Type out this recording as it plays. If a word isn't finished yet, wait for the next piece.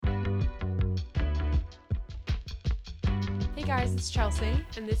Hey guys, it's Chelsea.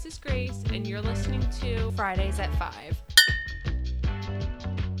 And this is Grace, and you're listening to Fridays at 5.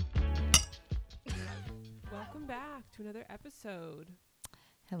 Welcome back to another episode.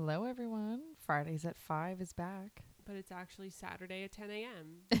 Hello everyone. Fridays at 5 is back. But it's actually Saturday at 10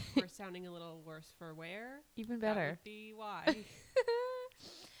 a.m. We're sounding a little worse for wear. Even That better. would be why.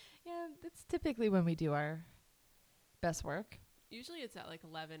 Yeah, that's typically when we do our best work. Usually it's at like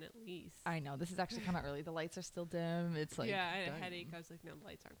 11 at least. I know, this is actually kind of early. The lights are still dim. It's like yeah, I had a dark. headache. I was like, no, the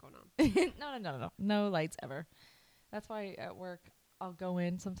lights aren't going on. No. No lights ever. That's why at work I'll go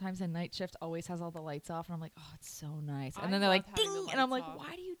in sometimes and night shift always has all the lights off and I'm like, oh, it's so nice. And I then they're like, love having ding, the and I'm lights like, off.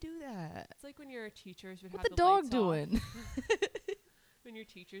 why do you do that? It's like when your teachers would What have the the dog lights doing? off. When your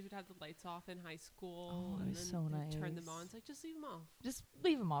teachers would have the lights off in high school. Oh, and it's then so they'd turn them nice. on. It's like, just leave them off. Just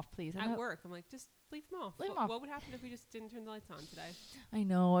leave them off, please. At work, I'm like, just leave them off. Leave 'em What- off. What would happen if we just didn't turn the lights on today? I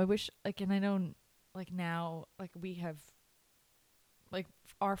know. I wish, like, and I know, like, now, like, we have, like,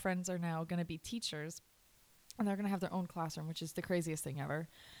 our friends are now going to be teachers, and they're going to have their own classroom, which is the craziest thing ever,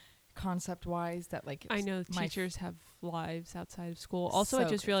 concept-wise, that, like, I know teachers have lives outside of school. Also, I So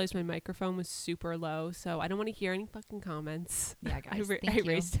just crazy. realized my microphone was super low, so I don't want to hear any fucking comments. Yeah, guys, I thank you.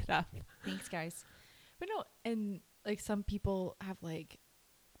 raised it up. Thanks, guys. But no, and, like, some people have, like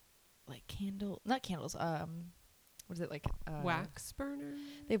not candles, what is it, like, Wax burner?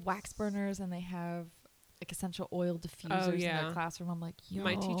 they have wax burners, and they have, like, essential oil diffusers in yeah. their classroom. I'm like, yo.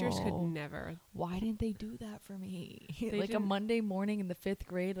 My teachers could never. Why didn't they do that for me? They Like a didn't- Monday morning in the 5th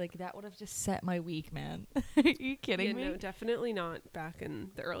grade, like that would have just set my week, man. Are you kidding Yeah, me? no, definitely not back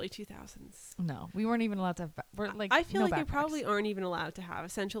in the early 2000s. No, we weren't even allowed to have. We're like, I feel no like they backpacks. probably aren't even allowed to have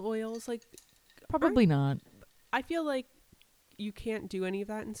essential oils. Like, Probably not. I feel like you can't do any of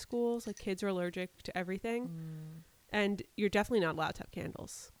that in schools. Like, kids are allergic to everything. And you're definitely not allowed to have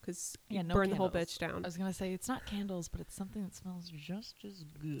candles because you Yeah, no burn the whole candles. bitch down. I was gonna say it's not candles, but it's something that smells just as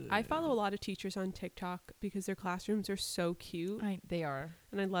good. I follow a lot of teachers on TikTok because their classrooms are so cute. They are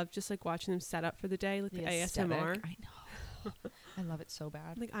And I love just like watching them set up for the day, like the aesthetic. ASMR. I know. I love it so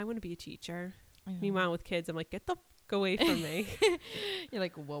bad. I'm like, I want to be a teacher. I know. Meanwhile, with kids, I'm like, get the fuck away from me. You're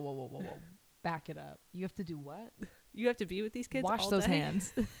like, whoa. Back it up. You have to do what? You have to be with these kids Wash all those day?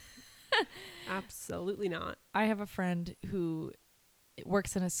 hands. Absolutely not. I have a friend who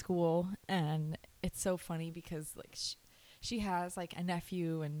works in a school, and it's so funny because like she has like a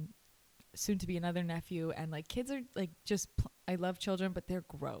nephew and soon to be another nephew, and like kids are like just I love children, but they're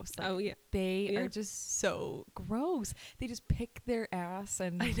gross. Like, Oh, yeah. they Yeah. are just so gross. They just pick their ass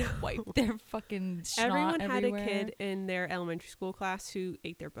and I know. wipe their fucking snot Everyone had everywhere. a kid in their elementary school class who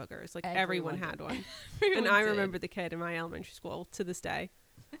ate their boogers. Like, everyone had did. one. Everyone And I did. remember the kid in my elementary school to this day.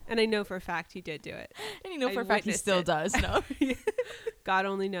 And I know for a fact he did do it. and you know I for a fact he witnessed still it. does. No. God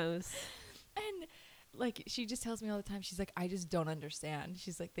only knows. And like she just tells me all the time, she's like, I just don't understand.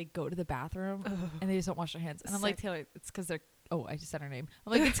 She's like, they go to the bathroom and they just don't wash their hands. And I'm like, Sick. Taylor, it's because they're I just said her name.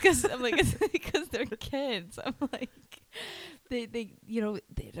 I'm like, it's because they're kids. I'm like, they they're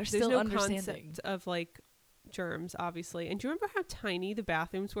There's still no understanding. concept of like germs, obviously. And do you remember how tiny the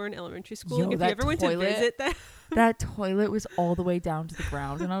bathrooms were in elementary school? Yo, Like, if you that ever went to toilet- visit them, That toilet was all the way down to the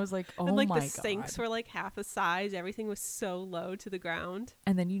ground, and I was like, oh and like my the sinks god. were like half the size. Everything was so low to the ground.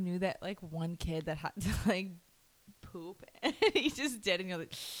 And then you knew that like one kid that had to like poop, and he just did, and you're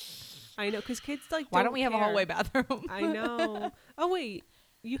like, I know, because kids like. why don't we have a care. hallway bathroom? I know. Oh wait,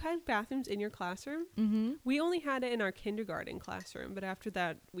 you had bathrooms in your classroom? Mm-hmm. We only had it in our kindergarten classroom, but after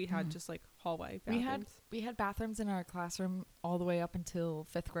that, we had just like hallway bathrooms. We had bathrooms in our classroom all the way up until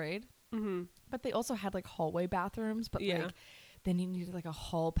 5th grade. Mm-hmm. But they also had like hallway bathrooms, but Yeah. like then you needed like a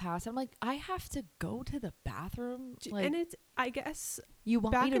hall pass. I'm like, I have to go to the bathroom. Like, And it's, I guess, you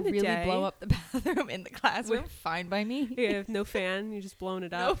want back me to in the really day- blow up the bathroom in the classroom? Fine by me. if no fan, you're just blowing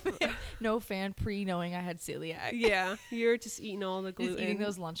it No up. fan, no fan pre knowing I had celiac. Yeah, you're just eating all the Just gluten. eating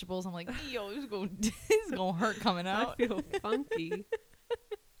those Lunchables. I'm like, yo, this is gonna hurt coming I out. feel funky.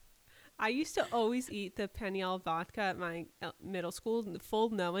 I used to always eat the Peniel vodka at my middle school, full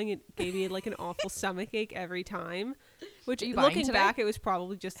knowing it gave me like an awful stomach ache every time. Which, Are you buying looking today? back, it was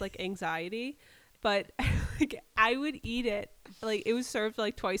probably just like anxiety. But like, I would eat it. Like, it was served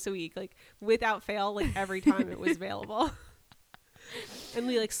like twice a week, like without fail, like every time it was available. And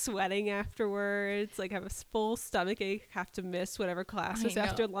we like sweating afterwards, like have a full stomach ache, have to miss whatever class I was know.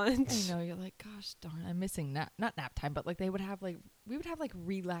 after lunch. I know, you're like, gosh darn, I'm missing not nap time, but like we would have like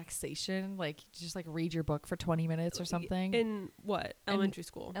relaxation, like just like read your book for 20 minutes or something. In what? Elementary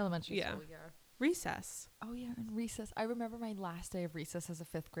school. Elementary Yeah. school, yeah. Recess. Oh yeah, and recess. I remember my last day of recess as a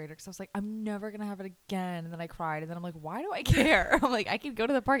 5th grader because I was like, I'm never gonna have it again, and then I cried, and then I'm like, why do I care? I'm like, I can go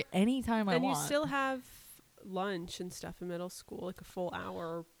to the park anytime I And want. you still have lunch and stuff in middle school, like a full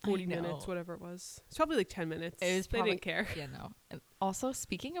hour or 40 know. minutes, whatever it was. It's probably like 10 minutes. It was They probably, didn't care. Yeah, no. And also,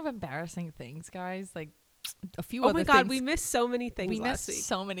 speaking of embarrassing things, guys, like a few Oh other my God, things. we missed so many things we last missed week.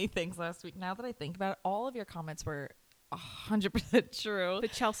 so many things last week. Now that I think about it, all of your comments were 100% true.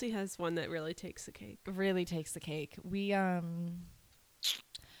 But Chelsea has one that really takes the cake. Really takes the cake.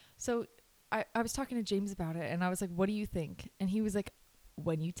 So I was talking to James about it, and I was like, what do you think? And he was like,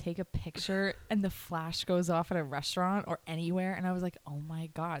 when you take a picture and the flash goes off at a restaurant or anywhere, and I was like, oh my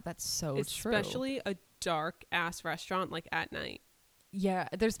God, that's so true. Especially a dark ass restaurant like at night. Yeah,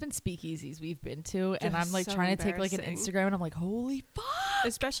 there's been speakeasies we've been to, and Just I'm like so trying to take like an embarrassing. Instagram, and I'm like, holy fuck.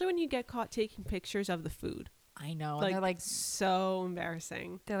 Especially when you get caught taking pictures of the food. I know. Like, And they're like, so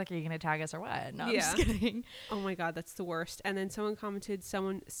embarrassing. are you gonna tag us or what? No, I'm Yeah. just kidding. Oh my God, that's the worst. And then someone commented,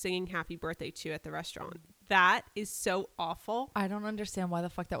 someone singing happy birthday to you at the restaurant. That is so awful. I don't understand why the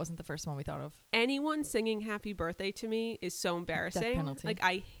fuck that wasn't the first one we thought of. Anyone singing happy birthday to me is so embarrassing. penalty. Like,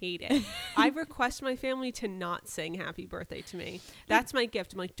 I hate it. I request my family to not sing happy birthday to me. That's my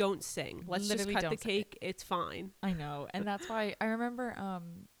gift. I'm like, don't sing. Let's Literally just cut the don't sing. cake. It's fine. I know. And that's why I remember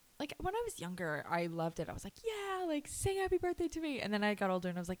like when I was younger, I loved it. I was like, yeah, like sing happy birthday to me. And then I got older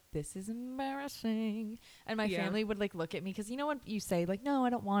and I was like, this is embarrassing. And my Yeah. family would like look at me because you know when you say like, no,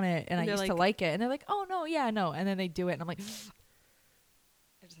 I don't want it. And I They're used to like- like it. And they're like, oh, no, yeah, no. And then they do it. And I'm like,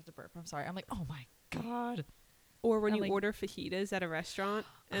 I just had to burp. I'm sorry. I'm like, oh my God. Or when And, you like- order fajitas at a restaurant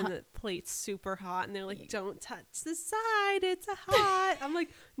and the plate's super hot and they're like, don't touch the side. It's hot. I'm like,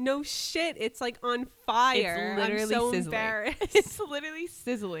 no shit. It's like on fire. It's literally I'm so sizzling. embarrassed. It's literally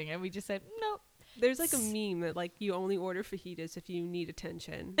sizzling. And we just said, nope. There's like a meme that like you only order fajitas if you need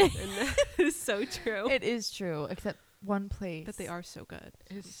attention. And that is so true. It is true, except one place. But they are so good.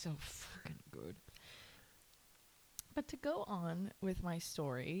 It's so fucking good. But to go on with my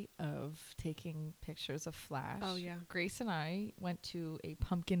story of taking pictures of Flash. Oh, yeah. Grace and I went to a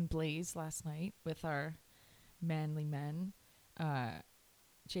pumpkin blaze last night with our manly men,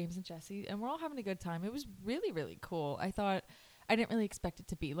 James and Jesse, and we're all having a good time. It was really, really cool. I didn't really expect it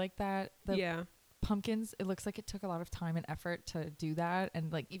to be like that. Yeah. Pumpkins, it looks like it took a lot of time and effort to do that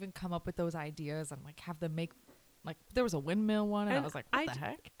and like even come up with those ideas and like have them make, like there was a windmill one and I And was like, what the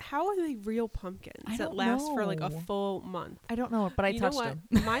heck? How are they real pumpkins I that don't last for like a know. full month? I don't know, but I You know touched what?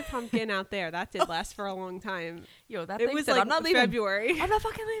 them. My pumpkin out there, that did last for a long time. Yo, that It thing was said, like I'm not leaving. February. I'm not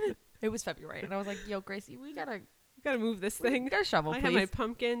fucking leaving. It was February. And I was like, yo, Gracie, we gotta Move this thing. get a shovel, I please. had my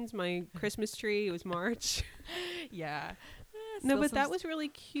pumpkins, my Christmas tree. It was March. Yeah. No, but that was really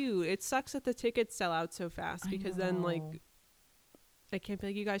cute. It sucks that the tickets sell out so fast because then like I can't be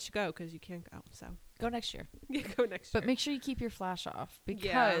like, you guys should go because you can't go. So go next year. yeah, go next year. But make sure you keep your flash off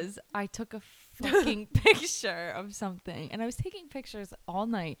because Yeah. I took a fucking picture of something and I was taking pictures all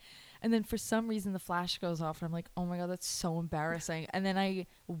night. And then for some reason the flash goes off and I'm like, oh my God, that's so embarrassing. And then I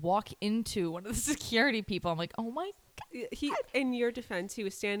walk into one of the security people. I'm like, oh my God. He, in your defense, he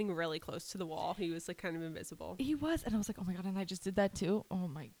was standing really close to the wall. He was like kind of invisible. He was. And I was like, oh my God. And I just did that too. Oh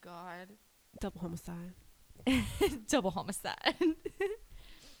my God. Double homicide. Double homicide.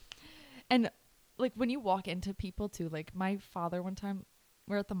 And like when you walk into people too, like my father one time,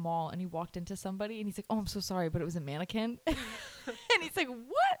 we're at the mall and he walked into somebody and he's like, oh, I'm so sorry, but it was a mannequin. And he's like,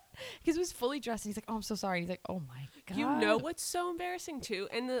 what? Because he was fully dressed and he's like, oh, I'm so sorry. And he's like, oh my God. You know what's so embarrassing too?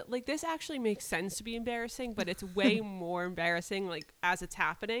 And like this actually makes sense to be embarrassing, but it's way more embarrassing like as it's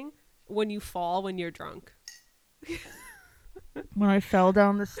happening when you fall when you're drunk. When I fell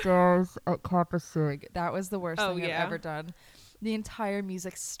down the stairs at Kappa Sig, that was the worst Oh, thing yeah. I've ever done. The entire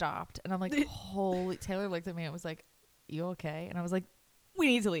music stopped and I'm like, holy. Taylor looked at me and was like, you okay? And I was like, we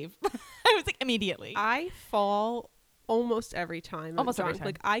need to leave. I was like, immediately. I fall almost every time. I'm Almost every drunk. time.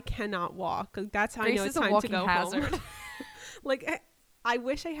 Like I cannot walk. Like, that's how Grace I know is it's a time to walking go hazard. home. Like I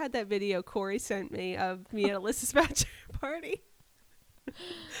wish I had that video Corey sent me of me at Alyssa's bachelor party.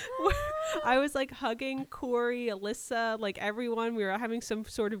 Where I was like hugging Corey, Alyssa, like everyone. We were having some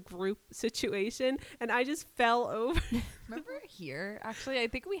sort of group situation, and I just fell over. Remember here? Actually, I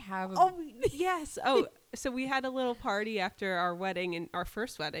think we have. Oh yes. Oh, so we had a little party after our wedding, and our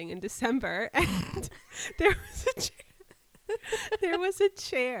first wedding in December, and there was a chair. There was a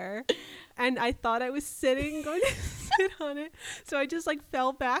chair, and I thought I was going to sit on it, so I just like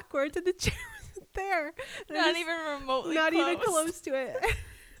fell backwards, and the chair wasn't there. And I not just- even remotely not close. even close to it.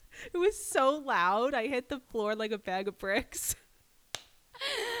 It was so loud. I hit the floor like a bag of bricks.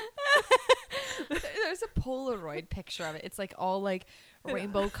 There's a Polaroid picture of it. It's like all like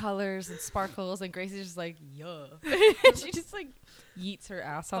rainbow colors and sparkles, and Grace is just like, yeah. She just like yeets her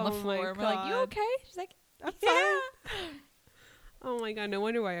ass on the Oh my floor. And we're like, you God. okay? She's like, I'm yeah. fine. Oh my God. No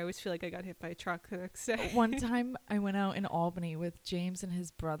wonder why I always feel like I got hit by a truck the next day. One time I went out in Albany with James and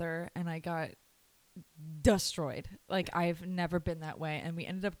his brother, and I got destroyed. Like, I've never been that way. And we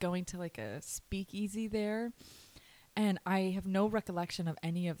ended up going to like a speakeasy there. And I have no recollection of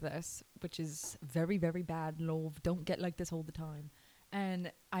any of this, which is very, very bad. Love, don't get like this all the time.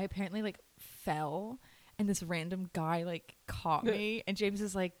 And I apparently like fell, and this random guy like caught me. And James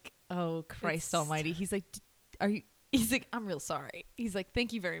is like, "Oh Christ Almighty!" He's like, "Are you?" He's like, "I'm real sorry." He's like,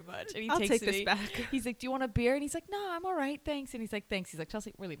 "Thank you very much." And he I'll takes take me. this back. He's like, "Do you want a beer?" And he's like, "No, I'm all right, thanks." And he's like, "Thanks." He's like,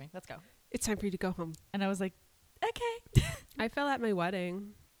 "Chelsea, we're leaving. Let's go." It's time for you to go home. And I was like, "Okay." I fell at my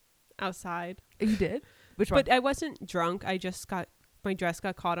wedding outside. You did? Which one? But I wasn't drunk. I just my dress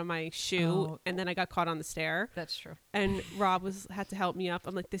got caught on my shoe, Oh. and then I got caught on the stair. That's true. And Rob had to help me up.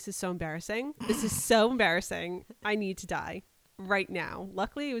 I'm like, this is so embarrassing. This is so embarrassing. I need to die right now.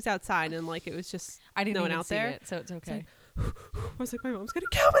 Luckily, it was outside, and like it was just I didn't no one even out see there. it, so it's okay. I was like, my mom's gonna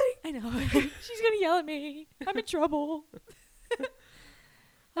kill me. I know. She's gonna yell at me. I'm in trouble.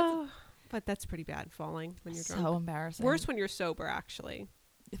 Oh, but that's pretty bad falling when you're drunk. So embarrassing. Worse when you're sober, actually.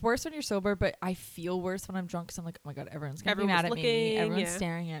 It's worse when you're sober, but I feel worse when I'm drunk because I'm like, oh my God, everyone's gonna be Everyone's mad at me. looking, Everyone's yeah.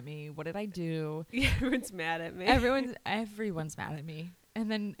 staring at me. What did I do? Yeah, everyone's mad at me. Everyone's mad at me. And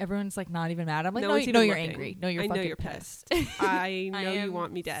then everyone's like not even mad. I'm like, No no, one's you know even you're looking. angry. No, you're I know fucking you're pissed. I know I you am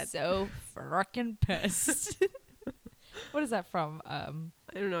want me dead. So fucking pissed. What is that from? I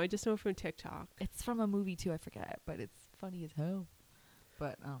don't know. I just know it from TikTok. It's from a movie too. I forget, but it's funny as hell.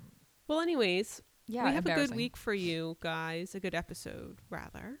 But Well, anyways, yeah, we have a good embarrassing. week for you guys. A good episode,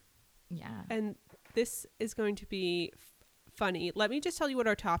 rather. Yeah. And this is going to be funny. Let me just tell you what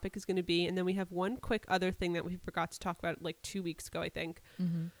our topic is going to be, and then we have one quick other thing that we forgot to talk about like 2 weeks ago, I think.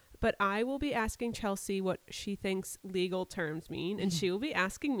 Mm-hmm. But I will be asking Chelsea what she thinks legal terms mean, and she will be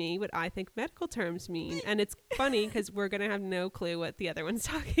asking me what I think medical terms mean. And it's funny because we're going to have no clue what the other one's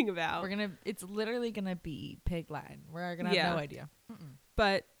talking about. It's literally gonna be pig Latin. We're gonna have Yeah. no idea. Mm-mm.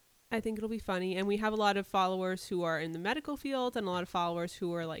 But I think it'll be funny. And we have a lot of followers who are in the medical field and a lot of followers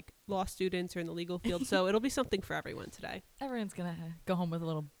who are like law students or in the legal field. So it'll be something for everyone today. Everyone's gonna go home with a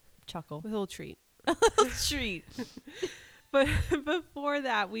little chuckle. With a little treat. Treat. But before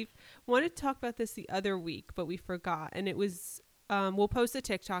that, we wanted to talk about this the other week, but we forgot. And it was, we'll post a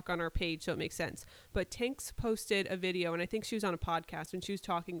TikTok on our page so it makes sense. But Tinks posted a video, and I think she was on a podcast when she was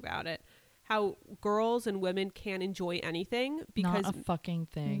talking about it, how girls and women can't enjoy anything because Not a fucking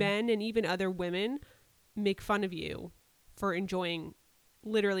thing. men and even other women make fun of you for enjoying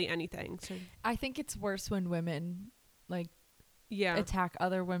literally anything. So I think it's worse when women like yeah. attack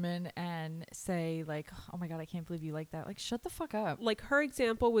other women and say like, oh my God, I can't believe you like that. Like, shut the fuck up. Like her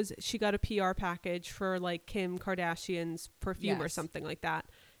example was she got a PR package for like Kim Kardashian's perfume or Yes. something like that.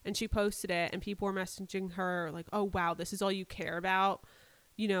 And she posted it and people were messaging her like, oh wow, this is all you care about.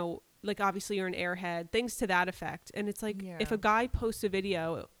 You know, like obviously you're an airhead, things to that effect. And it's like, Yeah. if a guy posts a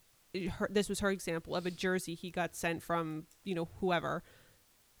video, this was her example of a jersey he got sent from, you know, whoever,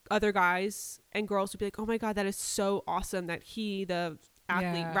 other guys and girls would be like, oh my God, that is so awesome that he, the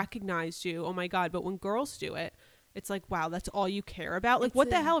athlete, Yeah. recognized you. Oh my God. But when girls do it, it's like, wow, that's all you care about. Like, It's what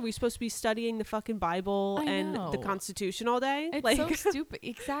the a- hell? Are we supposed to be studying the fucking Bible I and the know. Constitution all day? It's like, so stupid.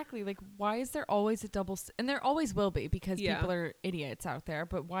 Exactly. Like, why is there always a double and there always will be because Yeah. people are idiots out there,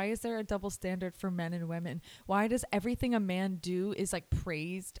 but why is there a double standard for men and women? Why does everything a man do is like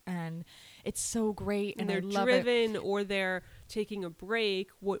praised and it's so great and and they're I love it. driven or they're taking a break,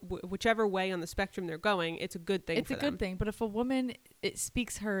 whichever way on the spectrum they're going, it's a good thing It's for a good them. thing, but if a woman it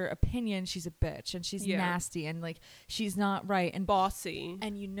speaks her opinion, she's a bitch and she's Yeah. nasty and like she's not right and Bossy.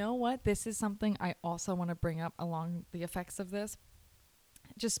 And you know what? This is something I also want to bring up along the effects of this,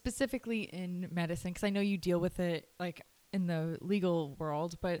 just specifically in medicine, because I know you deal with it like in the legal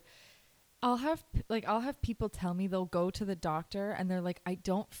world, but I'll have people tell me they'll go to the doctor and they're like, I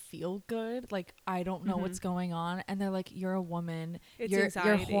don't feel good. Like, I don't know what's going on. And they're like, you're a woman. It's your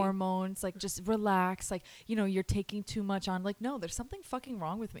anxiety. hormones, like, just relax. Like, you know, you're taking too much on. Like, no, there's something fucking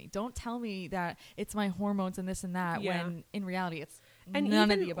wrong with me. Don't tell me that it's my hormones and this and that Yeah. when in reality it's And none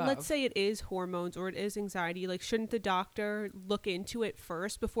even of the above. let's say it is hormones or it is anxiety, like shouldn't the doctor look into it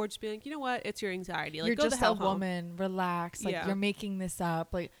first before just being like, you know what, it's your anxiety. Like, you're go just the hell a home. woman. Relax. Like, Yeah. you're making this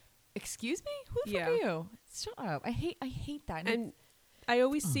up. Like, excuse me? Who the fuck Yeah. are you? Shut up. I hate that. And I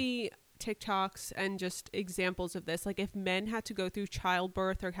always see TikToks and just examples of this. Like, if men had to go through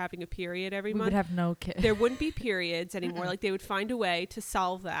childbirth or having a period every we month, would have no kid. there wouldn't be periods anymore. Like, they would find a way to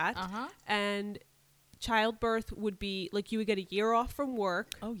solve that. Uh-huh. And childbirth would be like you would get a year off from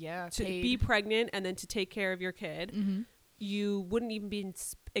work Oh yeah. to paid. be pregnant and then to take care of your kid. Mm-hmm. You wouldn't even be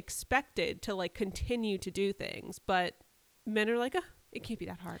expected to like continue to do things, but men are like, it can't be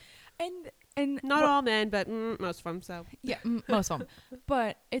that hard. And Not all men, but most of them. So yeah, most of them.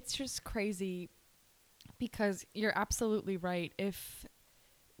 But it's just crazy because you're absolutely right. If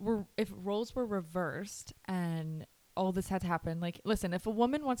roles were reversed and all this had happened, like, listen, if a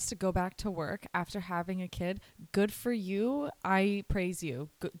woman wants to go back to work after having a kid, good for you. I praise you.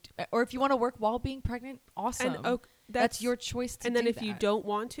 Good. Or if you want to work while being pregnant, awesome. and that's your choice to do. And then if that. you don't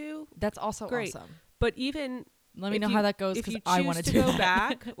want to, that's also great. awesome. But even let me know how that goes, if because you I choose want to do go that.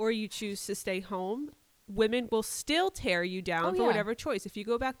 back or you choose to stay home, women will still tear you down for whatever choice. If you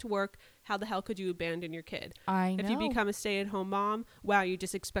go back to work, how the hell could you abandon your kid? I know. If you become a stay-at-home mom, wow, you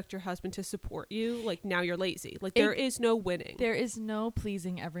just expect your husband to support you. Like, now you're lazy. Like, there is no winning. There is no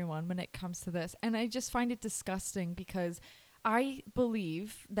pleasing everyone when it comes to this. And I just find it disgusting because I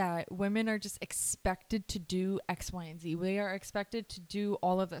believe that women are just expected to do X, Y, and Z. We are expected to do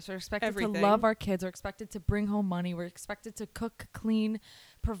all of this. We're expected to love our kids. We're expected to bring home money. We're expected to cook, clean,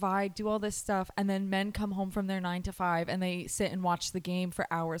 provide, do all this stuff. And then men come home from their 9 to 5 and they sit and watch the game for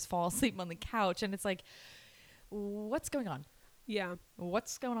hours, fall asleep on the couch. And it's like, what's going on? Yeah.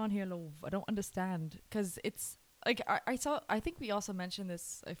 What's going on here, love? I don't understand. Because it's like, I think we also mentioned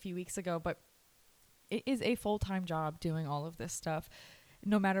this a few weeks ago, but it is a full-time job doing all of this stuff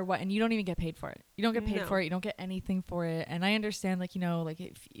no matter what, and you don't even get paid for it. You don't get paid for it. You don't get anything for it. And I understand, like, you know, like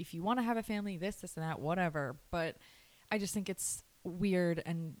if you want to have a family, this and that, whatever, but I just think it's weird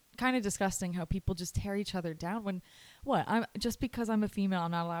and kind of disgusting how people just tear each other down when I'm just because I'm a female,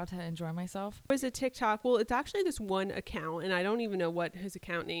 I'm not allowed to enjoy myself. There's a TikTok, well, it's actually this one account, and I don't even know what his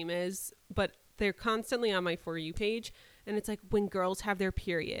account name is, but they're constantly on my For You page, and it's like when girls have their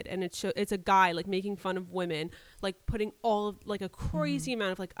period, and it's a guy like making fun of women, like putting all of like a crazy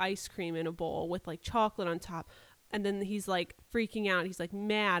amount of like ice cream in a bowl with like chocolate on top, and then he's like freaking out, he's like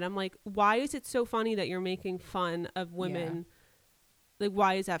mad. I'm like, why is it so funny that you're making fun of women? Like,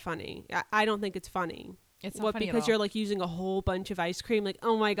 why is that funny? I don't think it's funny. It's not funny because you're like using a whole bunch of ice cream. Like,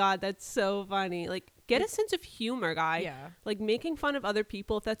 oh my God, that's so funny. Like, get a sense of humor, guy. Yeah. Like, making fun of other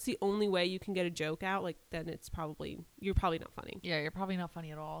people, if that's the only way you can get a joke out, like, then you're probably not funny. Yeah, you're probably not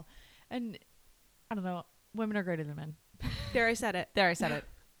funny at all. And I don't know, women are greater than men. There, I said it.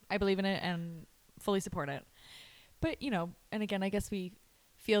 I believe in it and fully support it. But, you know, and again, I guess we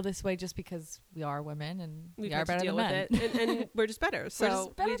feel this way just because we are women and we are better than men. and we're just better.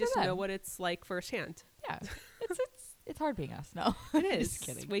 So we just know what it's like firsthand. Yeah. It's hard being us. No, it is. Just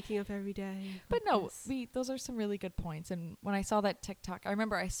kidding. Waking up every day. But no, those are some really good points. And when I saw that TikTok, I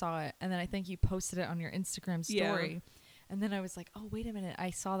remember I saw it, and then I think you posted it on your Instagram story. Yeah. And then I was like, oh, wait a minute.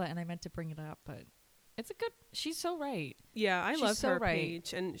 I saw that and I meant to bring it up, but she's so right. Yeah, I love her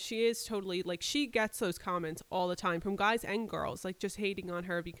page. And she is totally, like, she gets those comments all the time from guys and girls, like, just hating on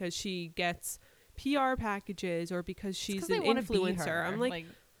her because she gets PR packages or because she's an influencer. I'm like,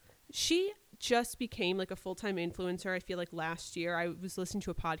 she just became like a full-time influencer. I feel like last year I was listening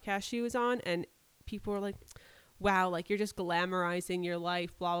to a podcast she was on, and people were like, wow, like, you're just glamorizing your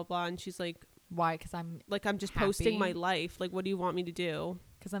life, blah, blah, blah. And she's like, why? Because I'm just posting my life. Like, what do you want me to do?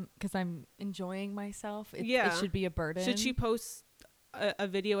 Because I'm enjoying myself. It should be a burden. Should she post a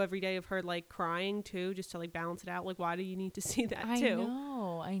video every day of her like crying too, just to like balance it out? Like, why do you need to see that too?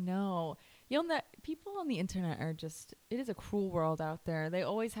 I know. You know, that people on the internet it is a cruel world out there. They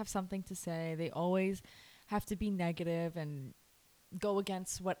always have something to say. They always have to be negative and go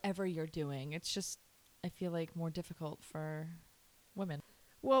against whatever you're doing. It's just, I feel like, more difficult for women.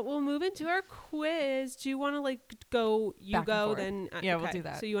 Well, we'll move into our quiz. Do you want to go? You back go, then. Yeah, okay. We'll do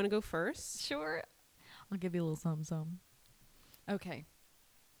that. So you want to go first? Sure. I'll give you a little some. Okay.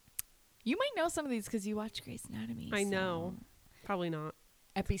 You might know some of these because you watch Grey's Anatomy. I know. Probably not.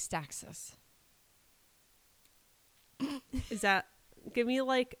 Epistaxis. Is that? Give me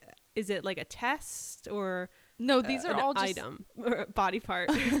is it like a test or? No, these are all just item or body part.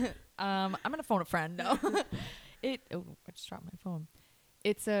 I'm gonna phone a friend. No. I just dropped my phone.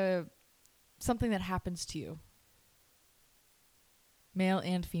 It's something that happens to you. Male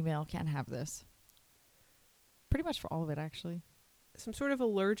and female can have this. Pretty much for all of it, actually. Some sort of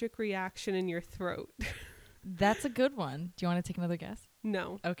allergic reaction in your throat. That's a good one. Do you want to take another guess?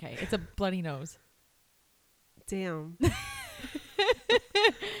 No. Okay. It's a bloody nose. Damn.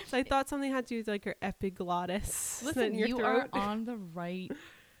 So I thought something had to do with like your epiglottis. Listen, you are on the right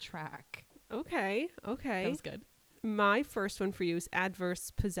track. Okay. That was good. My first one for you is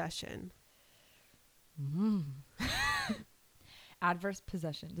adverse possession. Adverse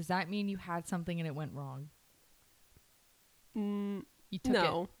possession. Does that mean you had something and it went wrong? You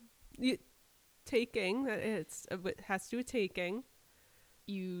took it. Taking. It has to do with taking.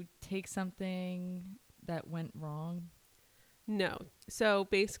 You take something that went wrong. No. So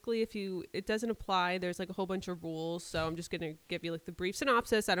basically, it doesn't apply. There's like a whole bunch of rules. So I'm just going to give you like the brief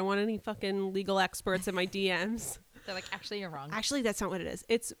synopsis. I don't want any fucking legal experts in my DMs. They're like, actually, you're wrong. Actually, that's not what it is.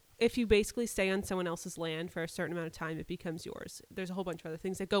 It's if you basically stay on someone else's land for a certain amount of time, it becomes yours. There's a whole bunch of other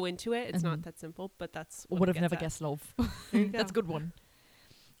things that go into it. It's not that simple, but that's what Would it have never gets at. guessed love. There you go. That's a good one.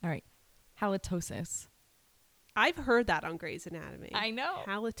 All right. Halitosis. I've heard that on Grey's Anatomy. I know.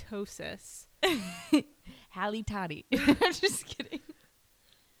 Halitosis. Hallie Toddy. I'm just kidding.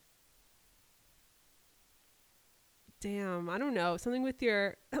 Damn, I don't know. Something with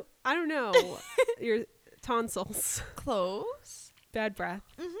your, I don't know, your tonsils. Close. Bad breath.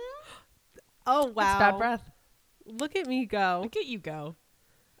 Mm-hmm. Oh, wow. It's bad breath. Look at me go. Look at you go.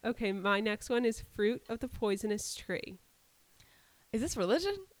 Okay, my next one is fruit of the poisonous tree. Is this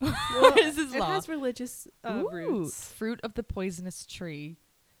religion? Well, or is this it law? has religious roots. Fruit of the poisonous tree.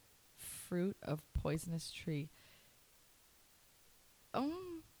 Fruit of poisonous tree.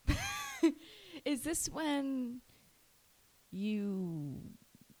 Is this when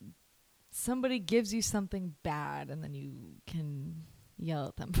somebody gives you something bad and then you can yell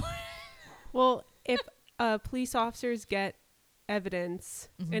at them for it? Well, if police officers get evidence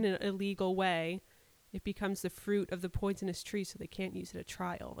Mhm. in an illegal way, it becomes the fruit of the poisonous tree, so they can't use it at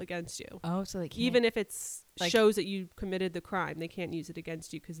trial against you. Oh, so they can't. Even if it's like- shows that you committed the crime, they can't use it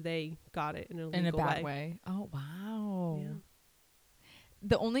against you because they got it in an illegal in a bad way. Oh, wow. Yeah.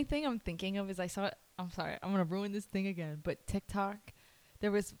 The only thing I'm thinking of is I saw it. I'm sorry, I'm going to ruin this thing again. But TikTok,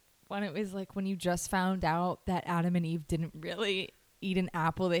 there was when it was like when you just found out that Adam and Eve didn't really eat an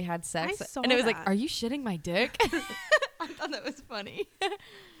apple, they had sex. I saw and it was like, that. are you shitting my dick? I thought that was funny.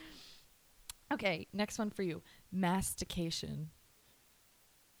 Okay, next one for you. Mastication.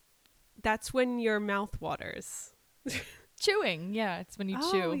 That's when your mouth waters. Chewing. Yeah, it's when you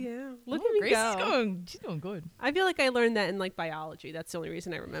chew. Oh, yeah. Look Oh, at me Grace go. She's doing good. I feel like I learned that in like biology. That's the only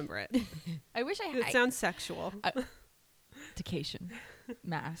reason I remember it. I wish I had. It sounds sexual. Fornication.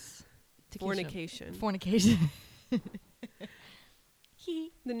 Mass. Fornication. Fornication.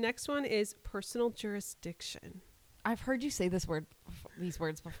 The next one is personal jurisdiction. I've heard you say these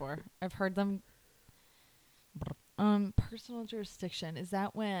words before. I've heard them. Personal jurisdiction. Is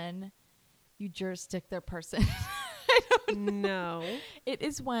that when you jurisdict their person? No. It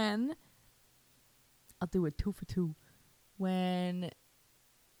is when, I'll do it 2 for 2. When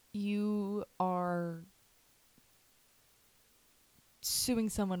you are suing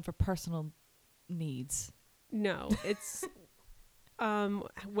someone for personal needs. No. It's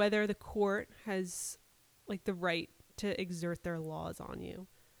whether the court has like the right to exert their laws on you.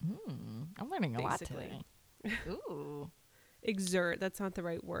 I'm learning a Basically. lot today. Ooh. Exert, that's not the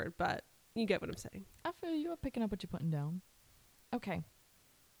right word, but you get what I'm saying. I feel you are picking up what you're putting down. Okay.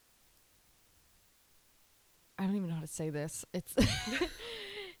 I don't even know how to say this. It's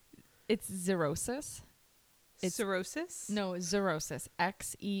it's xerosis. It's- Cirrhosis? No, xerosis.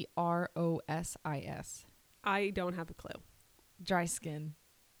 Xerosis. I don't have a clue. Dry skin.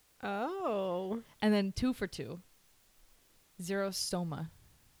 Oh. And then 2 for 2. Xerostoma.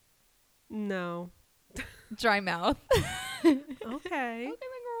 No. Dry mouth. Okay. Okay, my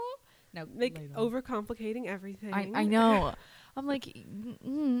girl. Now, Like lay down. overcomplicating everything. I know. I'm like,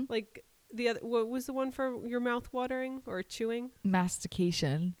 Like the other, what was the one for your mouth watering or chewing?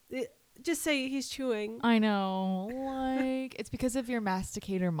 mastication. Just say he's chewing. I know. Like, it's because of your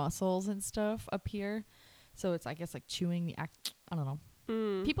masticator muscles and stuff up here. So it's, I guess, like chewing the act. I don't know.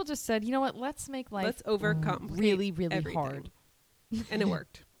 Mm. People just said, you know what? Let's make life Let's overcomplicate really, really everything. hard. And it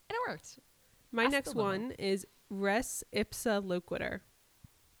worked. And it worked. My I next still don't know. one is res ipsa loquitur.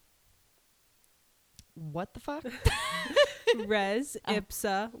 What the fuck? Res Oh.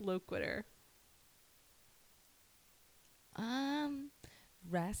 ipsa loquitur.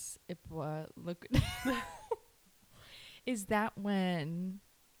 Res ipwa look. Is that when?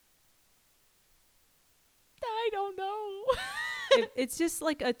 I don't know. It's just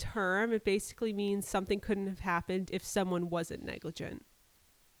like a term. It basically means something couldn't have happened if someone wasn't negligent.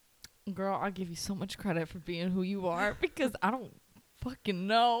 Girl, I'll give you so much credit for being who you are because I don't fucking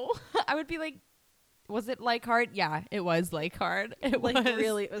know. I would be like, was it like hard? Yeah, it was like hard. It Like was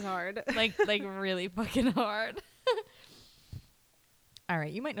really, it was hard. like really fucking hard. All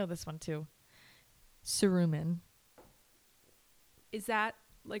right, you might know this one too. Cerumen. Is that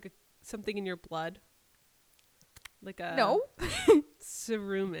like something in your blood? Like a No.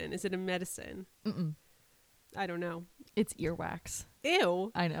 cerumen. Is it a medicine? Mm-mm. I don't know. It's earwax.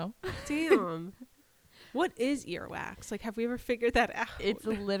 Ew. I know. Damn. What is earwax? Like, have we ever figured that out? It's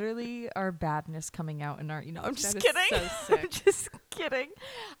literally our badness coming out in our, I'm just That is kidding. so I'm sick. just kidding.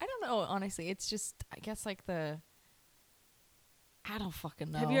 I don't know, honestly. It's just, I guess, like the I don't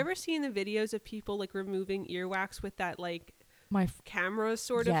fucking know. Have you ever seen the videos of people like removing earwax with that like My camera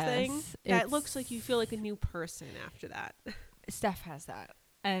sort of thing? Yes, That it's- looks like you feel like a new person after that. Steph has that,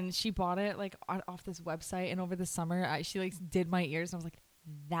 and she bought it like off this website. And over the summer, she like did my ears, and I was like,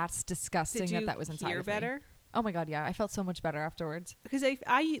 "That's disgusting." Did you that was inside hear of me. better? Oh my god, yeah, I felt so much better afterwards. Because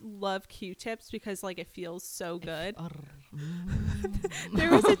I love Q-tips because like it feels so good. There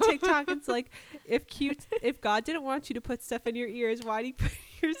was a TikTok. It's like if God didn't want you to put stuff in your ears, why did he put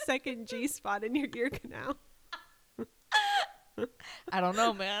your second G spot in your ear canal? I don't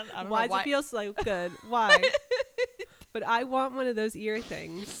know, man. I don't Why know does it feel so good? Why? But I want one of those ear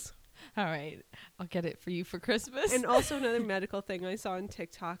things. All right, I'll get it for you for Christmas. And also another medical thing I saw on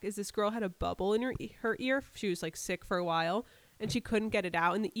TikTok is this girl had a bubble in her ear. She was like sick for a while and she couldn't get it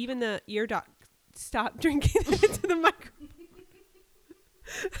out. And even the ear doc stopped drinking it into the microphone.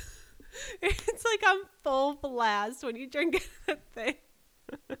 It's like I'm full blast when you drink that thing.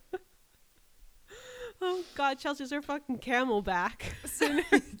 Oh God, Chelsea's her fucking Camelback. Sorry,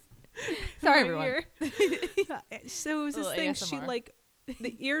 Right everyone. here. So it was this Little thing. She ASMR. like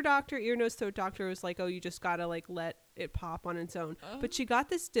the ear nose throat doctor was like, oh, you just gotta like let it pop on its own. But she got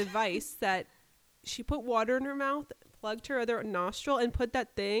this device that she put water in her mouth, plugged her other nostril, and put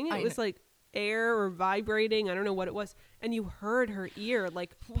that thing. It was like air or vibrating. I don't know what it was. And you heard her ear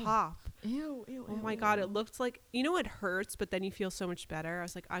like pop. Ew, Oh my God, it looked like, you know, it hurts, but then you feel so much better. I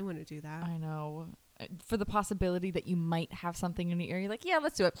was like, I want to do that. I know. For the possibility that you might have something in your ear, you're like, yeah,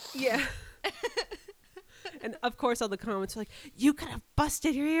 let's do it. Yeah. And of course, all the comments are like, you could have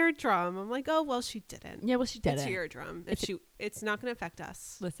busted your eardrum. I'm like, oh, well, she didn't. Yeah, well, she did It's it. her eardrum. It's not going to affect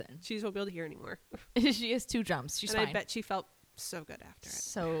us. Listen, She just won't be able to hear anymore. she has 2 drums. She's and fine. I bet she felt so good after it.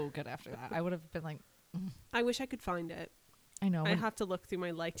 So good after that. I would have been like, I wish I could find it. I know. I have to look through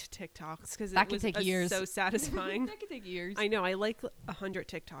my liked TikToks because That it could was take years. so satisfying. that could take years. I know. I like 100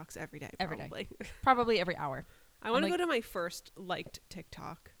 TikToks every day. Every day. Probably. Probably every hour. I want to like- go to my first liked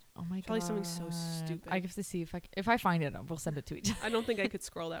TikTok. Oh my god. Probably something so stupid. I have to see if I find it, we'll send it to each other. I don't think I could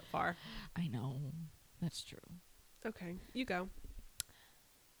scroll that far. I know. That's true. Okay, you go.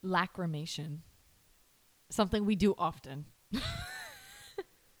 Lacrimation. Something we do often.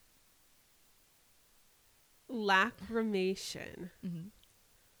 Lacrimation. Mm-hmm.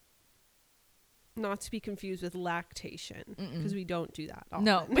 Not to be confused with lactation, because we don't do that often.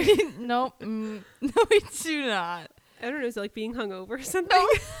 No. No. No, we do not. I don't know. Is it like being hungover or something?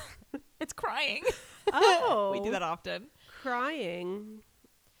 No. It's crying. Oh. We do that often. Crying.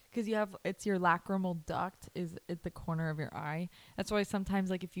 Because it's your lacrimal duct is at the corner of your eye. That's why sometimes,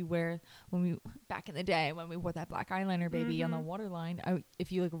 like, if you back in the day when we wore that black eyeliner, baby, on the waterline,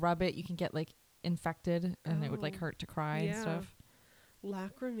 if you like rub it, you can get like infected and it would like hurt to cry and stuff.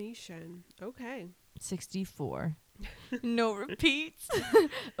 Lacrimation. Okay. 64. No repeats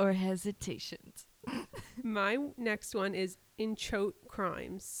or hesitations. My next one is inchoate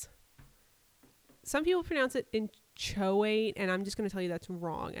crimes. Some people pronounce it inchoate, and I'm just going to tell you that's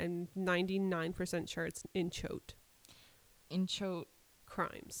wrong. I'm 99% sure it's inchoate Inchoate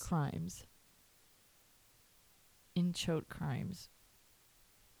crimes. crimes. Inchoate crimes.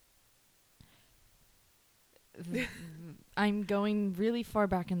 I'm going really far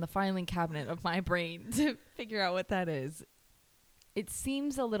back in the filing cabinet of my brain to figure out what that is. It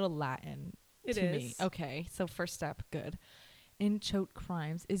seems a little Latin It to is. me. Okay, so first step, good. Inchoate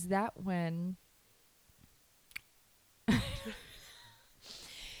crimes. Is that when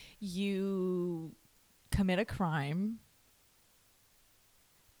you commit a crime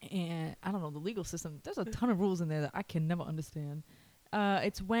and I don't know, the legal system, there's a ton of rules in there that I can never understand.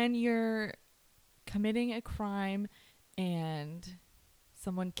 It's when you're committing a crime and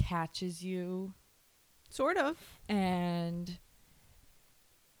someone catches you Sort of. and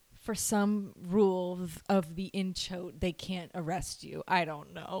for some rule of the inchoate, they can't arrest you. I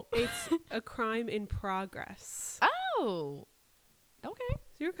don't know. It's a crime in progress. Oh, okay.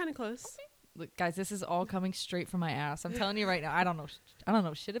 So you're kind of close. Look, guys, this is all coming straight from my ass. I'm telling you right now. I don't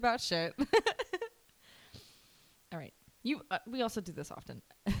know shit about shit. All right, we also do this often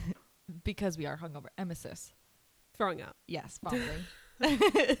because we are hungover. Emesis. Throwing up. Yes, probably.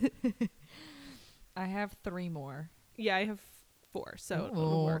 I have 3 more. Yeah, I have 4. So Ooh,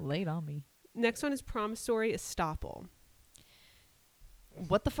 it'll work. late on me. Next one is promissory estoppel.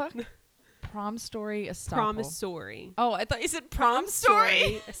 What the fuck? Prom story estoppel. Promissory. Oh, I thought you said prom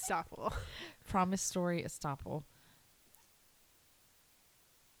story. Estoppel. Promise story estoppel.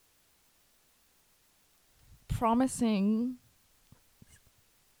 Promising.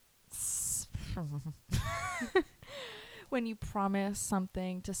 When you promise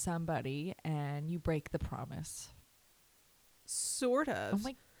something to somebody and you break the promise. Sort of. Oh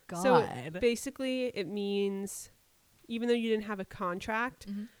my God. So basically, it means even though you didn't have a contract,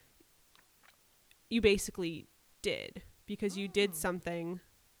 Mhm. you basically did because you did Oh. something.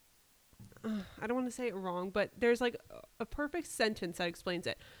 I don't want to say it wrong, but there's like a perfect sentence that explains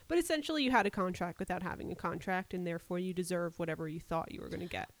it. But essentially, you had a contract without having a contract, and therefore you deserve whatever you thought you were going to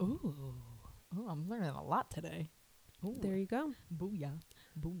get. Ooh. Oh, I'm learning a lot today. Ooh. There you go. Booyah.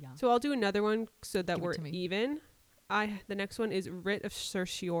 Booyah. So I'll do another one so that Give it we're to me. even. The next one is writ of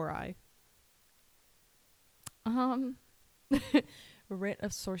certiorari. Writ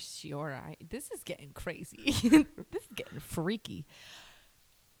of sorciori. This is getting crazy. This is getting freaky.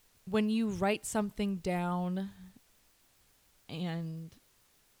 When you write something down and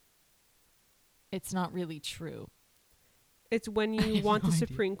it's not really true. It's when I you have want no the idea.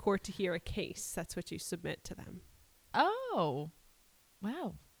 Supreme Court to hear a case. That's what you submit to them. Oh.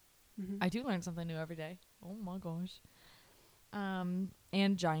 Wow. Mhm. I do learn something new every day. Oh my gosh.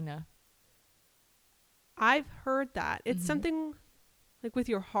 Angina. I've heard that. It's Mhm. something like with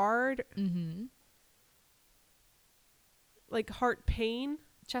your heart, Mm-hmm. like heart pain.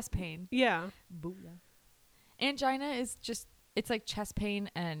 Chest pain. Yeah. Booyah. Angina is just, it's like chest pain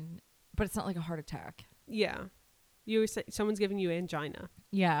but it's not like a heart attack. Yeah. You always say someone's giving you angina.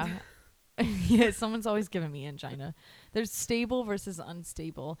 Yeah. Yeah, someone's always giving me angina. There's stable versus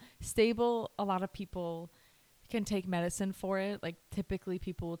unstable. Stable, a lot of people can take medicine for it. Like typically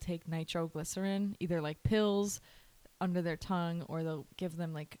people will take nitroglycerin, either like pills under their tongue or they'll give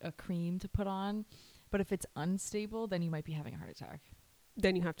them like a cream to put on. But if it's unstable, then you might be having a heart attack.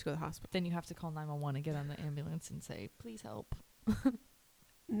 Then you have to go to the hospital. Then you have to call 911 and get on the ambulance and say, please help.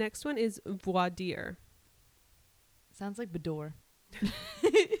 Next one is voir dire. Sounds like Bador.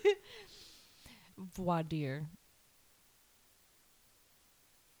 Voir dire.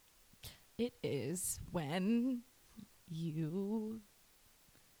 It is when you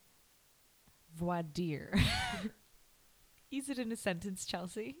voir dire. Use it in a sentence,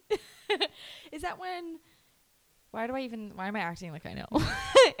 Chelsea. Is that when... why am I acting like I know?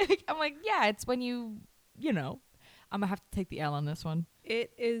 I'm like, yeah, it's when you know. I'm going to have to take the L on this one.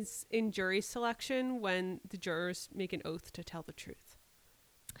 It is in jury selection when the jurors make an oath to tell the truth.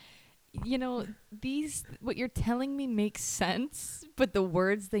 You know, what you're telling me makes sense, but the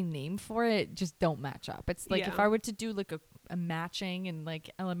words they name for it just don't match up. It's like if Yeah. I were to do like a matching in like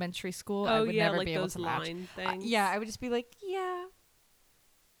elementary school, I Oh would yeah, never like be able those to match. line things. Yeah, I would just be like, yeah,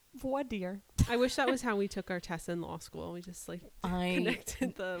 voir dire. I wish that was how we took our tests in law school. We just like I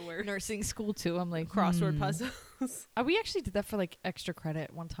connected the word. nursing school too. I'm like Crossword puzzles. We actually did that for like extra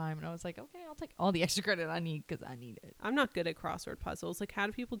credit one time, and I was like, okay, I'll take all the extra credit I need because I need it. I'm not good at crossword puzzles. Like, how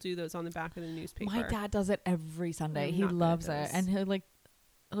do people do those on the back of the newspaper? My dad does it every Sunday. I'm He not good at loves it, those. and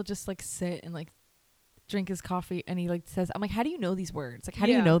he'll just like sit and like drink his coffee, and he like says, I'm like, how do you know these words? Like, how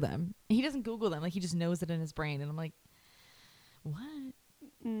do you Yeah. know them? And he doesn't Google them. Like, he just knows it in his brain, and I'm like, what?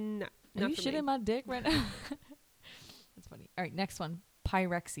 No. Are you shitting my dick right now? That's funny. All right, next one.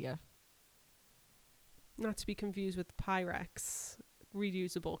 Pyrexia. Not to be confused with Pyrex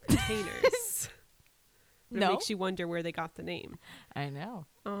reusable containers. It No, makes you wonder where they got the name. I know.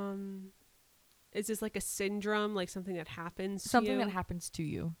 Is this like a syndrome, like something that happens Something to you? that happens to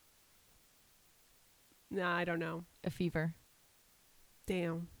you. Nah, I don't know. A fever.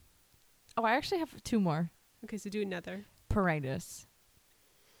 Damn. Oh, I actually have two more. Okay, so do another. Paritis.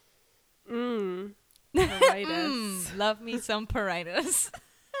 Paritis. Love me some paritis.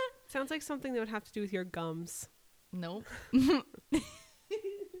 Sounds like something that would have to do with your gums. Nope.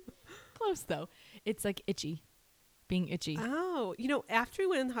 Close though. It's like itchy. Being itchy. Oh, after we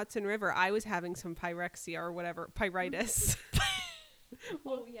went in the Hudson River, I was having some pyrexia or whatever, pyritis.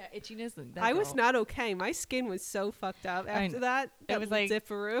 Oh yeah, itchiness. I was not okay. My skin was so fucked up after that. It was like-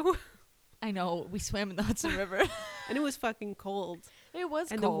 dipperoo. I know. We swam in the Hudson River. And it was fucking cold. It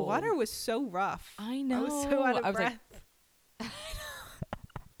was And cold. the water was so rough. I know. I was so out of I was breath. like,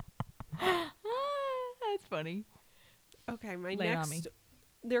 that's funny. Okay, my Lay it on me. next.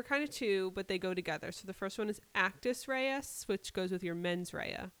 They're kind of two, but they go together. So the first one is actus reus, which goes with your mens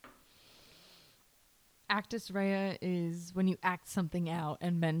rea. Actus rea is when you act something out,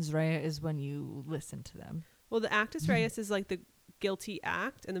 and mens rea is when you listen to them. Well, the actus reus is like the guilty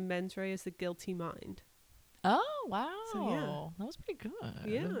act, and the mens rea is the guilty mind. Oh wow! So, yeah. That was pretty good.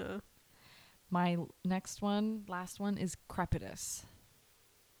 Yeah. My last one is crepitus.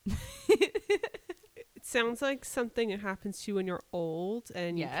 It sounds like something that happens to you when you're old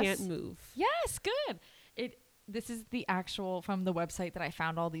and Yes. you can't move. Yes, good. This is the actual from the website that I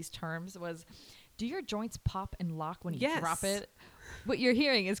found all these terms was, do your joints pop and lock when you Yes. drop it? What you're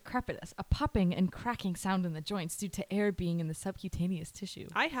hearing is crepitus, a popping and cracking sound in the joints due to air being in the subcutaneous tissue.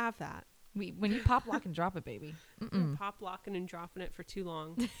 I have that. When you pop, lock, and drop it, baby. Pop locking and dropping it for too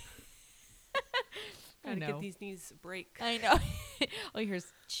long. I Gotta know. get these knees a break. I know. All you hear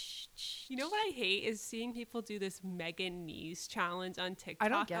is You know what I hate is seeing people do this Megan knees challenge on TikTok. I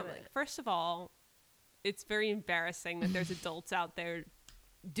don't get I'm it. like, first of all, it's very embarrassing that there's adults out there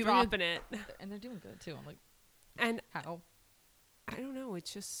doing dropping it. and they're doing good too. I'm like, And how? I don't know. It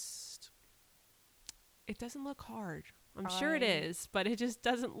doesn't look hard. I'm sure it is, but it just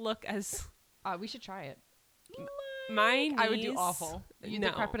doesn't look as. We should try it. My knees, I would do awful. The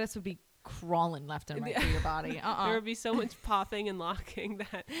No. crepitus would be crawling left and right through your body. There would be so much popping and locking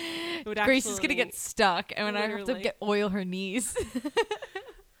that it would Grace is gonna get stuck, and I have to literally- oil her knees.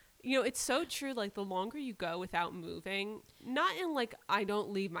 You know, it's so true. Like, the longer you go without moving, not in like I don't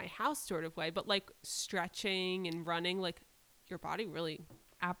leave my house sort of way, but like stretching and running, like your body really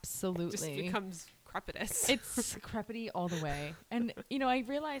Absolutely. just becomes crepitus. It's crepity all the way. And, I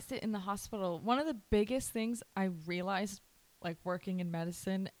realized it in the hospital. One of the biggest things I realized, like working in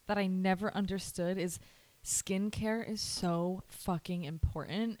medicine, that I never understood is skincare is so fucking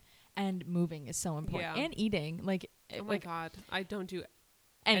important, and moving is so important, Yeah. and eating. Like, oh my like God, I don't do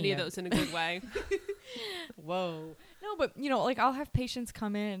any of those in a good way. Whoa. No, but, like I'll have patients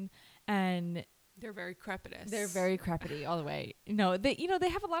come in and They're very crepitus. they're very crepity all the way. They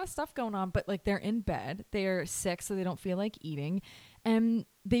have a lot of stuff going on, but like they're in bed, they're sick, so they don't feel like eating, and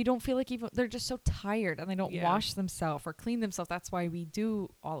they don't feel like even they're just so tired, and they don't wash themselves or clean themselves. That's why we do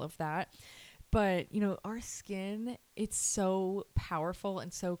all of that. But our skin, it's so powerful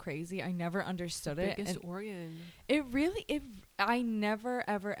and so crazy. I never understood it. biggest And organ. I never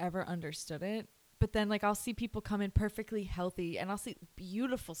ever understood it. But then, like, I'll see people come in perfectly healthy, and I'll see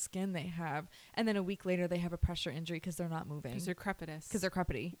beautiful skin they have, and then a week later they have a pressure injury because they're not moving. Because they're crepitus. Because they're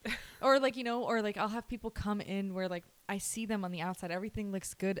crepity. Or I'll have people come in where, like, I see them on the outside, everything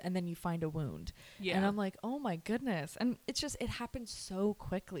looks good, and then you find a wound. Yeah. And I'm like, oh my goodness. And it's just, it happens so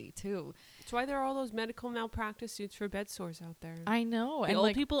quickly too. That's why there are all those medical malpractice suits for bed sores out there. I know. The And old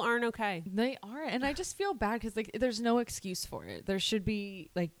like, people aren't okay. they are. And I just feel bad because, like, there's no excuse for it. There should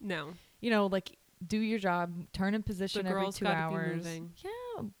be, like, No. like, do your job, turn in position The every girls 2 gotta be hours. moving.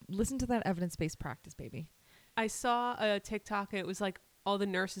 Yeah. Listen to that evidence-based practice, baby. I saw a TikTok. It was like all the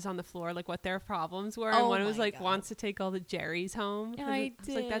nurses on the floor, like what their problems were. And Oh one was my like God. wants to take all the Jerry's home. And I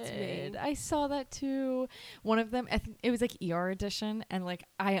was like, that's me. I saw that too. One of them, I think it was like ER edition, and like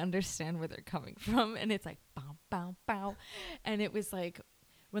I understand where they're coming from, and it's like bow bow bow, and it was like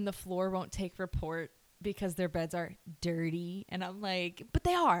when the floor won't take report because their beds are dirty, and I'm like, but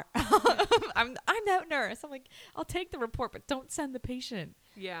they are. I'm that nurse. I'm like, I'll take the report, but don't send the patient.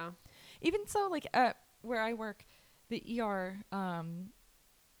 Yeah. Even so, like where I work, the ER,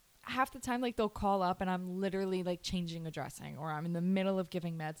 half the time, like, they'll call up and I'm literally like changing a dressing, or I'm in the middle of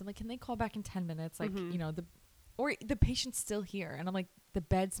giving meds. I'm like, can they call back in 10 minutes? Like, the patient's still here. And I'm like, the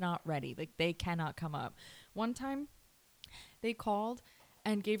bed's not ready. Like, they cannot come up. One time they called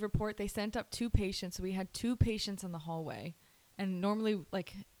and gave report. They sent up 2 patients. So we had 2 patients in the hallway. And normally,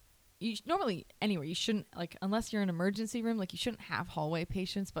 like, normally anywhere, you shouldn't, like, unless you're in an emergency room, like, you shouldn't have hallway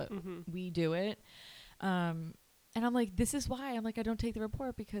patients, but we do it. And I'm like, this is why. I'm like, I don't take the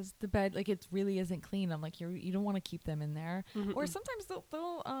report because the bed, like, it really isn't clean. I'm like, you don't want to keep them in there. Or sometimes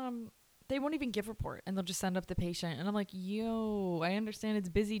they won't even give report, and they'll just send up the patient. And I'm like, I understand it's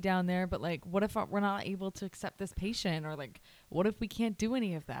busy down there, but like, what if we're not able to accept this patient? Or like, what if we can't do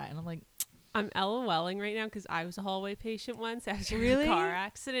any of that? And I'm like, I'm LOLing right now because I was a hallway patient once after Really? a car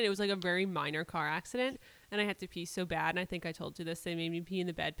accident. It was like a very minor car accident, and I had to pee so bad. And I think I told you this. They made me pee in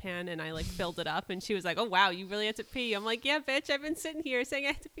the bedpan, and I like filled it up. And she was like, "Oh wow, you really had to pee." I'm like, "Yeah, bitch. I've been sitting here saying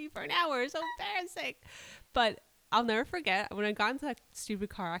I had to pee for an hour. So embarrassing." But I'll never forget when I got into that stupid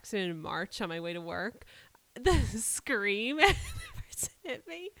car accident in March on my way to work. The scream the person hit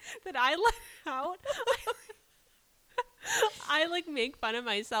me that I let out. I like make fun of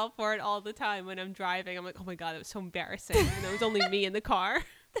myself for it all the time when I'm driving. I'm like, oh my God, it was so embarrassing. And it was only me in the car.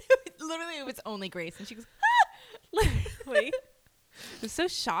 literally, it was only Grace. And she goes, Literally. It was so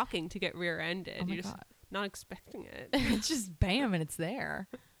shocking to get rear-ended. oh my You're just God. not expecting it. It's just bam, and it's there.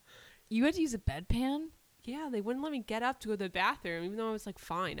 You had to use a bedpan? Yeah, they wouldn't let me get up to go to the bathroom, even though I was like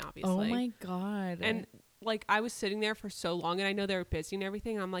fine, obviously. Oh my God. And like I was sitting there for so long, and I know they were busy and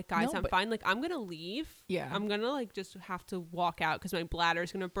everything. I'm like, guys, No, I'm but- fine. Like, I'm gonna leave. Yeah. I'm gonna like just have to walk out because my bladder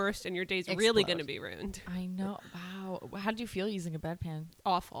is gonna burst, and your day's really Explode. gonna be ruined. I know. Wow. How did you feel using a bedpan?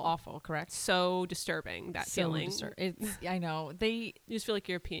 Awful. Awful, correct? So disturbing, that feeling. It's, I know. They, You just feel like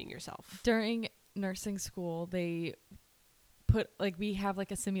you're peeing yourself. during nursing school, they we have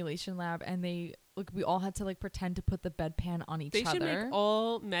like a simulation lab, and we all had to like pretend to put the bedpan on each They other. should make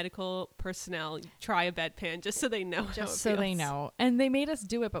all medical personnel try a bedpan just so they know. Just so they know. And they made us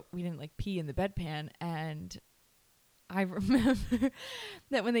do it, but we didn't like pee in the bedpan. And I remember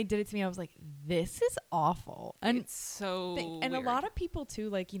that when they did it to me, I was like, this is awful. And it's so and weird. a lot of people too,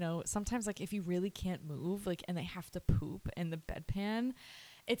 like, you know, sometimes like if you really can't move, like, and they have to poop in the bedpan,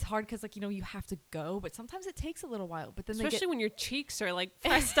 it's hard because, like, you know, you have to go, but sometimes it takes a little while. But then especially when your cheeks are like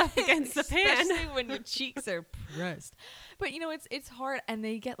pressed up against the pan. especially when your cheeks are pressed. But you know, it's hard, and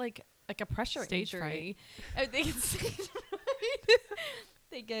they get like a pressure Stage injury. They get stage fright.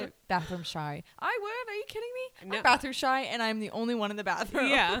 They get bathroom shy. I would. Are you kidding me? No. I'm bathroom shy, and I'm the only one in the bathroom.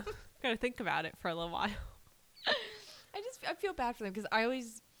 Yeah, gotta think about it for a little while. I feel bad for them because I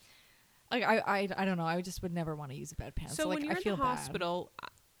always. Like I don't know. I just would never want to use a bedpan. So like, when you're I in feel the bad. hospital,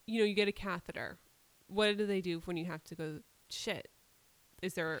 you know, you get a catheter. What do they do when you have to go shit?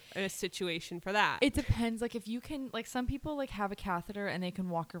 Is there a situation for that? It depends. Like if you can, like some people like have a catheter and they can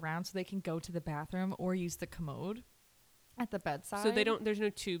walk around, so they can go to the bathroom or use the commode at the bedside. So they don't. There's no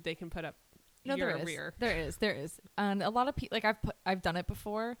tube they can put up No, your there is. rear. There is. And a lot of people, like I've done it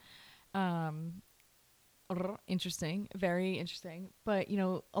before. Interesting, very interesting. But you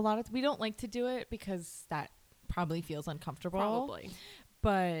know, we don't like to do it because that probably feels uncomfortable. Probably.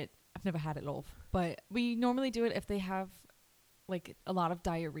 But I've never had it, Lolf. But we normally do it if they have like a lot of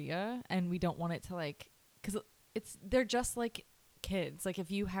diarrhea, and we don't want it to like, because they're just like kids. Like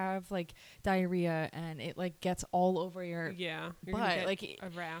if you have like diarrhea and it like gets all over your Yeah. You're butt, gonna get like a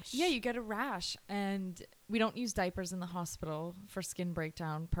rash. yeah, you get a rash. And we don't use diapers in the hospital for skin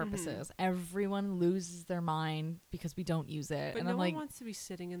breakdown purposes. Everyone loses their mind because we don't use it. But And no I'm one like, wants to be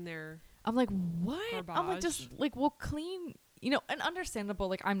sitting in there. I'm like, what? I'm like, just Garbage. like, we'll clean, you know, and understandable.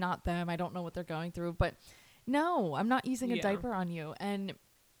 Like, I'm not them. I don't know what they're going through. But no, I'm not using a Yeah. diaper on you. And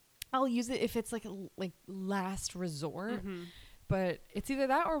I'll use it if it's like like last resort. Mhm. But it's either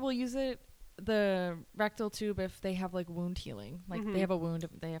that or we'll use the rectal tube if they have like wound healing. Like Mhm. they have a wound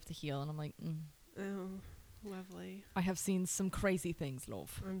they have to heal. And I'm like, Oh, lovely. I have seen some crazy things,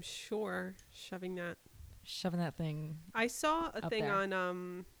 love. I'm sure shoving that. Shoving that thing. I saw a Up thing there.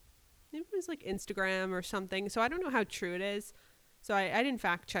 on maybe it was like Instagram or something. So I don't know how true it is. So I didn't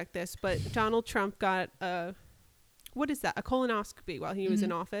fact check this, but Donald Trump got a colonoscopy while he was in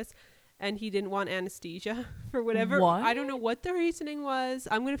Mhm. office, and he didn't want anesthesia for whatever. What? I don't know what the reasoning was.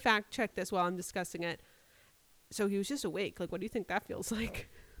 I'm gonna fact check this while I'm discussing it. So he was just awake. Like, what do you think that feels like?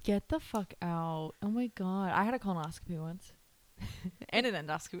 Get the fuck out. Oh my God. I had a colonoscopy once. And an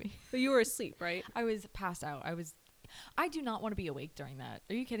endoscopy. But you were asleep, right? I was passed out. I do not want to be awake during that.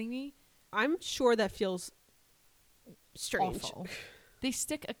 Are you kidding me? I'm sure that feels strange. Awful. They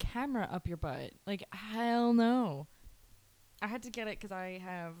stick a camera up your butt. Like, hell no. I had to get it because I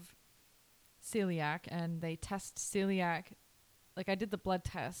have celiac, and they test celiac. Like, I did the blood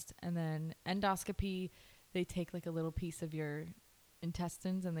test, and then endoscopy, they take like a little piece of your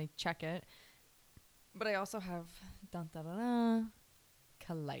intestines and they check it. But I also have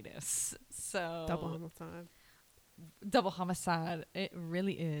colitis. So double homicide. It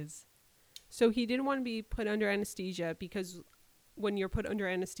really is. So he didn't want to be put under anesthesia because when you're put under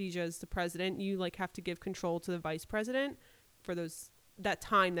anesthesia as the president, you like have to give control to the vice president for that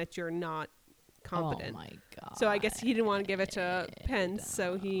time that you're not competent. Oh my God. So I guess he didn't want to give it to Pence,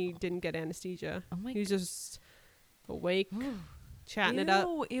 so he didn't get anesthesia. Oh my He was just awake, God. chatting it up.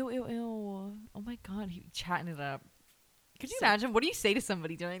 Ew. Oh my God. He chatting it up. Could you So- imagine? What do you say to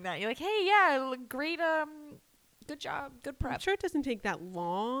somebody doing that? You're like, hey, yeah, great, good job, good I'm prep. sure it doesn't take that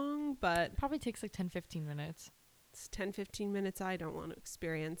long, but Probably takes like 10-15 minutes. it's 10-15 minutes I don't want to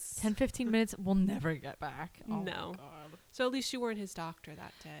experience. 10-15 minutes, we'll never get back. Oh my No. God. So at least you weren't his doctor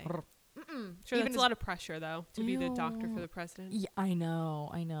that day. Mm-mm. Sure, Even that's a lot of pressure, though, to be the doctor for Ew. the president. Yeah, I know.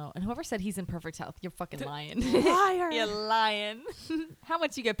 And whoever said he's in perfect health, you're fucking lying. Liar! You're lying. How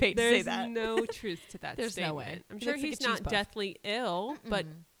much you get paid to say There's that? no truth to that There's no statement. way. I'm He sure looks like he's a cheese not puff. deathly ill, but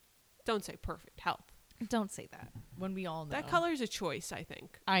Mm-mm. don't say perfect health. Don't say that when we all know. That color's a choice, I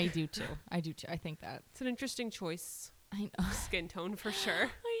think. I do too. I think that. It's an interesting choice. I know. Skin tone for sure.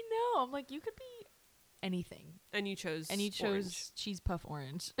 I know. I'm like, you could be anything. And you chose And you chose orange. cheese puff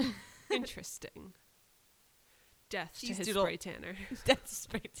orange. Interesting. Death to Cheese his doodle. spray tanner. That's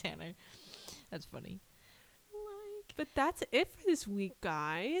spray tanner. That's funny. Like, But that's it for this week,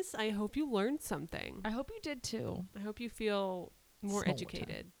 guys. I hope you learned something. I hope you did too. I hope you feel more Small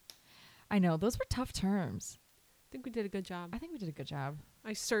educated. I know. Those were tough terms. I think we did a good job. I think we did a good job.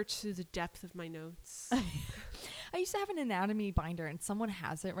 I searched through the depth of my notes. I used to have an anatomy binder, and someone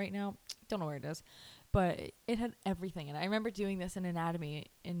has it right now. Don't know where it is, but It had everything in it. I remember doing this in anatomy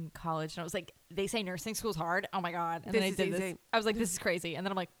in college, and I was like, they say nursing school's hard. Oh my God. And This then I is did easy. this. I was like, this is crazy. And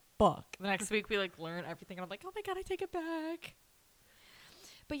then I'm like, fuck. The next week we like learn everything, and I'm like, oh my God, I take it back.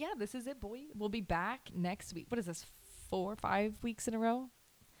 But yeah, this is it, boy. We'll be back next week. What is this? 4 or 5 weeks in a row?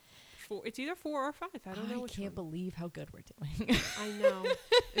 It's either 4 or 5. I don't know I which can't one. believe how good we're doing. I know.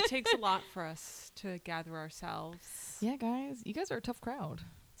 It takes a lot for us to gather ourselves. Yeah, guys. You guys are a tough crowd.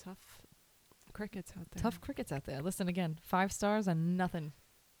 Tough crickets out there. Tough crickets out there. Listen again. 5 stars and nothing.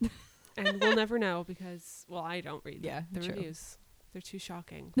 And we'll never know because, well, I don't read Yeah, the true. reviews. They're too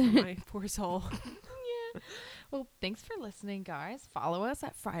shocking for my poor soul. Yeah. Well, thanks for listening, guys. Follow us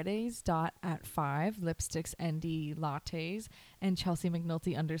at Fridays.at5, Lipsticks ND Lattes, and Chelsea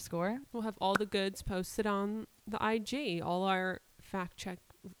McNulty _. We'll have all the goods posted on the IG, all our fact check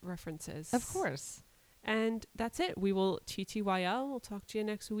references. Of course. And that's it. We will TTYL. We'll talk to you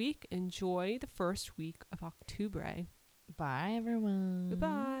next week. Enjoy the first week of October. Bye, everyone.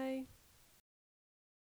 Goodbye.